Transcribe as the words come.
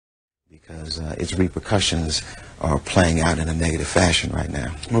because its repercussions are playing out in a negative fashion right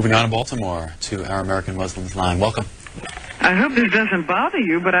now. Moving on to Baltimore to our American Muslims line. Welcome. I hope this doesn't bother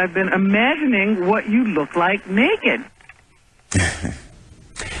you, but I've been imagining what you look like naked.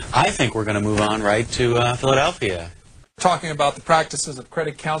 I think we're going to move on right to Philadelphia. Talking about the practices of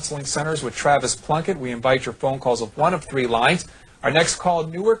credit counseling centers with Travis Plunkett. We invite your phone calls of one of three lines. Our next call,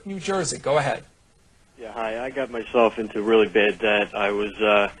 Newark, New Jersey. Go ahead. Yeah, hi. I got myself into really bad debt. I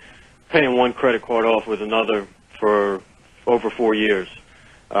was paying one credit card off with another for over 4 years.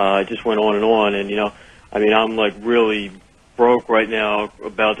 I just went on, and, I'm like really broke right now,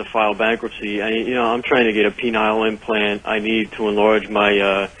 about to file bankruptcy. I'm trying to get a penile implant. I need to enlarge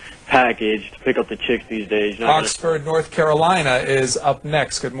my package to pick up the chicks these days. Oxford, North Carolina is up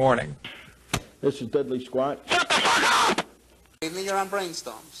next. Good morning. This is Deadly Squat. Shut the fuck up! Evening, you're on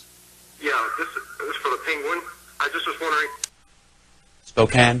Brainstorms. Yeah, this is for the Penguin. I just was wondering.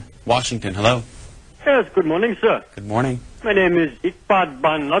 Spokane, Washington. Hello. Yes, good morning, sir. Good morning. My name is Ikbad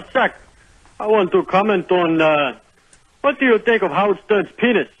Ban Nutsack. I want to comment on what do you think of Howard Stern's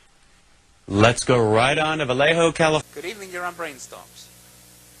penis? Let's go right on to Vallejo, California. Good evening, you're on Brainstorms.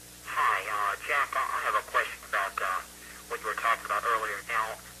 Hi, Jack, I have a question about what you were talking about earlier.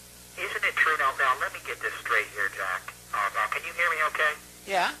 Now, isn't it true? Now, let me get this straight here, Jack. Now, can you hear me okay?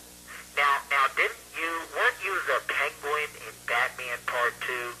 Yeah. Now, weren't you the Penguin in Batman Part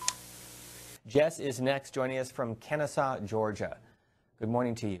 2? Jess is next, joining us from Kennesaw, Georgia. Good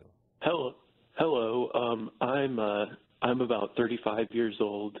morning to you. Hello. I'm about 35 years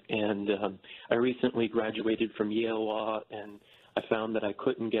old, and I recently graduated from Yale Law, and I found that I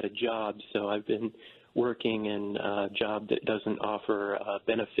couldn't get a job, so I've been working in a job that doesn't offer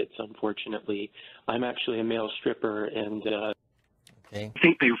benefits, unfortunately. I'm actually a male stripper, and okay. I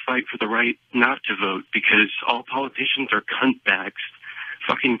think they fight for the right not to vote because all politicians are cunt bags.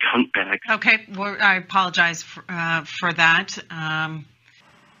 Fucking cunt bags. Okay, well, I apologize for that.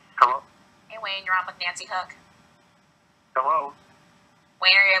 Hello? Hey, Wayne, you're on with Nancy Hook. Hello?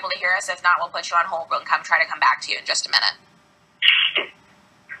 Wayne, are you able to hear us? If not, we'll put you on hold. We'll try to come back to you in just a minute. Shit.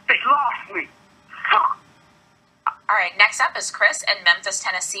 They lost me. Huh. All right, next up is Chris in Memphis,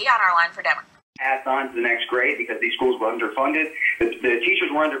 Tennessee, on our line for Denver. Passed on to the next grade because these schools were underfunded. The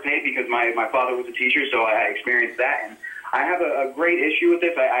teachers were underpaid because my father was a teacher, so I experienced that. And I have a great issue with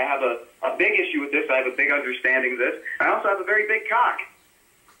this. I have a big issue with this. I have a big understanding of this. I also have a very big cock.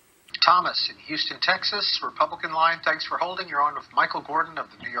 Thomas in Houston, Texas, Republican line. Thanks for holding. You're on with Michael Gordon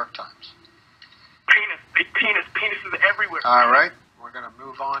of the New York Times. Penis, big penis, penises everywhere. All right. We're going to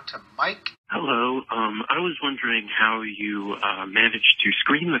move on to Mike. Hello. I was wondering how you managed to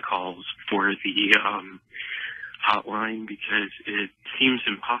screen the calls for the hotline because it seems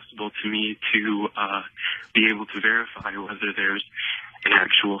impossible to me to be able to verify whether there's an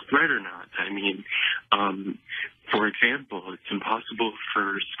actual threat or not. I mean, for example, it's impossible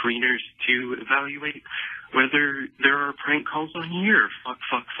for screeners to evaluate whether there are prank calls on here. Fuck.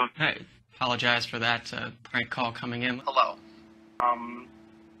 I apologize for that prank call coming in. Hello.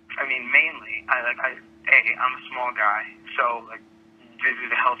 Mainly, I'm a small guy, so, due to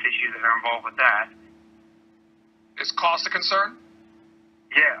the health issues that are involved with that. Is cost a concern?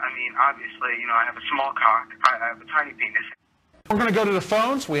 Yeah, obviously, I have a small cock. I have a tiny penis. We're going to go to the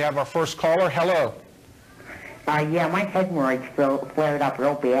phones. We have our first caller. Hello. Yeah, my hemorrhoids flared up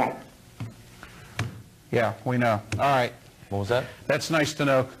real bad. Yeah, we know. All right. What was that? That's nice to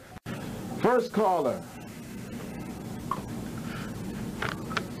know. First caller.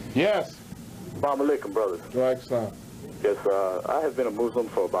 Yes. Assalamu alaikum, brothers. Waalaikum. Yes, I have been a Muslim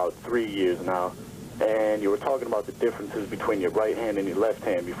for about 3 years now, and you were talking about the differences between your right hand and your left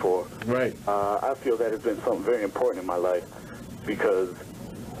hand before. Right. I feel that has been something very important in my life because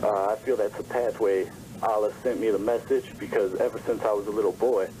I feel that's a pathway Allah sent me the message because ever since I was a little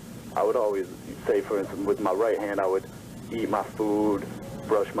boy, I would always say, for instance, with my right hand, I would eat my food,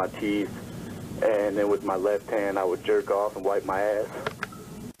 brush my teeth, and then with my left hand, I would jerk off and wipe my ass.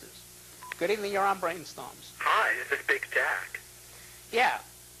 Good evening, you're on Brainstorms. Hi, this is Big Jack. Yeah.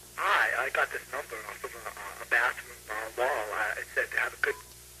 Hi, I got this number off of a bathroom wall. It said to have a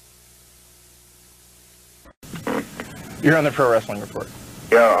good... You're on the Pro Wrestling Report.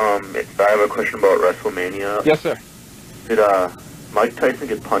 Yeah, I have a question about WrestleMania. Yes, sir. Did Mike Tyson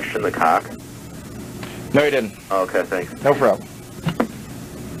get punched in the cock? No, he didn't. Oh, okay, thanks. No problem.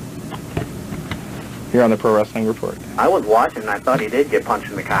 You're on the Pro Wrestling Report. I was watching and I thought he did get punched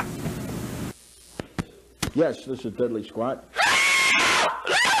in the cock. Yes, this is Deadly Squat.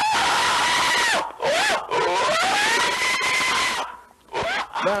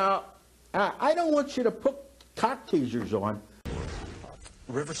 Now, I don't want you to put cock teasers on.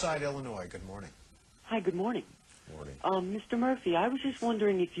 Riverside, Illinois. Good morning. Hi, good morning. Morning. Mr. Murphy, I was just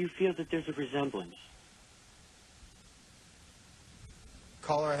wondering if you feel that there's a resemblance.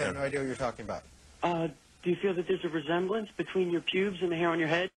 Caller, I have no idea what you're talking about. Do you feel that there's a resemblance between your pubes and the hair on your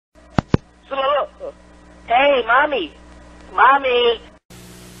head? Hey, Mommy. Mommy.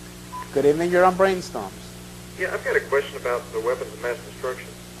 Good evening, you're on Brainstorms. Yeah, I've got a question about the weapons of mass destruction.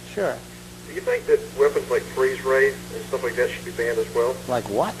 Sure. Do you think that weapons like freeze rays and stuff like that should be banned as well? Like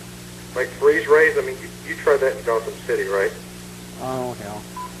what? Like freeze rays? I mean, you tried that in Gotham City, right? Oh, hell.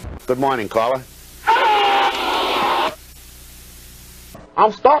 Good morning, caller.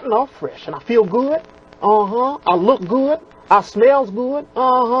 I'm starting off fresh, and I feel good. I look good. I smells good.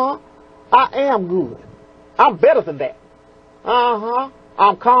 I am good. I'm better than that.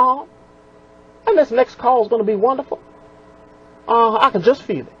 I'm calm. And this next call is going to be wonderful. I can just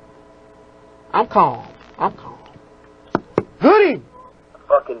feel it. I'm calm. I'm calm. Goody!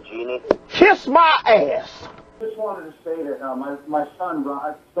 Fucking genie. Kiss my ass. Just wanted to say that my son,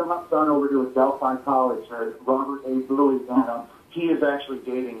 I sent my son over to Delphi College, Robert A. Bowie, and he is actually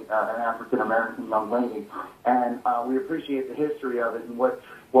dating an African-American young lady, and we appreciate the history of it. And what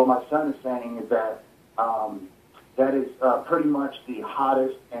my son is saying is that that is pretty much the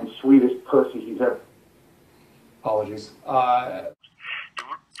hottest and sweetest pussy he's ever. Apologies. The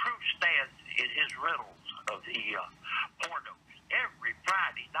proof stands in his riddles of the pornos. Every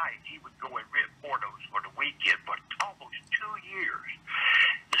Friday night he would go and rip pornos for the weekend for almost 2 years.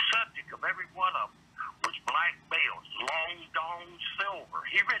 The subject of every one of them was black males, long dong silver.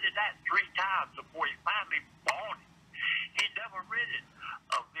 He rented that 3 times before he finally bought it. He never rented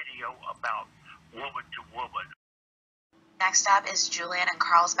a video about woman to woman. Next up is Julian in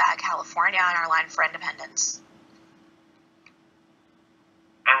Carlsbad, California, on our line for Independence.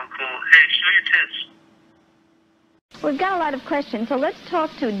 Oh, cool. Hey, show your tits. We've got a lot of questions, so let's talk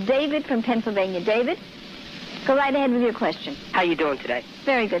to David from Pennsylvania. David, go right ahead with your question. How you doing today?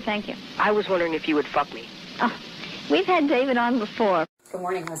 Very good, thank you. I was wondering if you would fuck me. Oh, we've had David on before. Good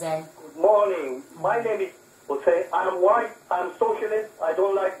morning, Jose. Good morning. My name is Jose. I'm white. I'm socialist. I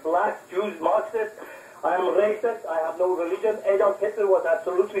don't like black, Jews, Marxists. I am racist. I have no religion. Adolf Hitler was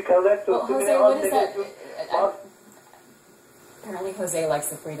absolutely correct. Well, Jose, what is that? Apparently Jose likes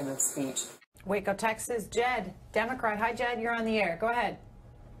the freedom of speech. Waco, Texas, Jed, Democrat. Hi, Jed, you're on the air. Go ahead.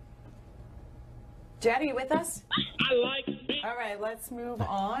 Jed, are you with us? I like big. All right, let's move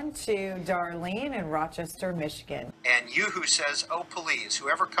on to Darlene in Rochester, Michigan. And you who says, oh, please,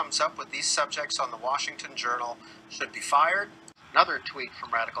 whoever comes up with these subjects on the Washington Journal should be fired. Another tweet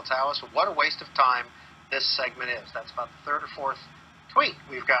from Radical Taoist. What a waste of time this segment is. That's about the 3rd or 4th tweet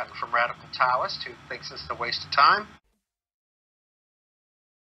we've gotten from Radical Taoist, who thinks it's a waste of time.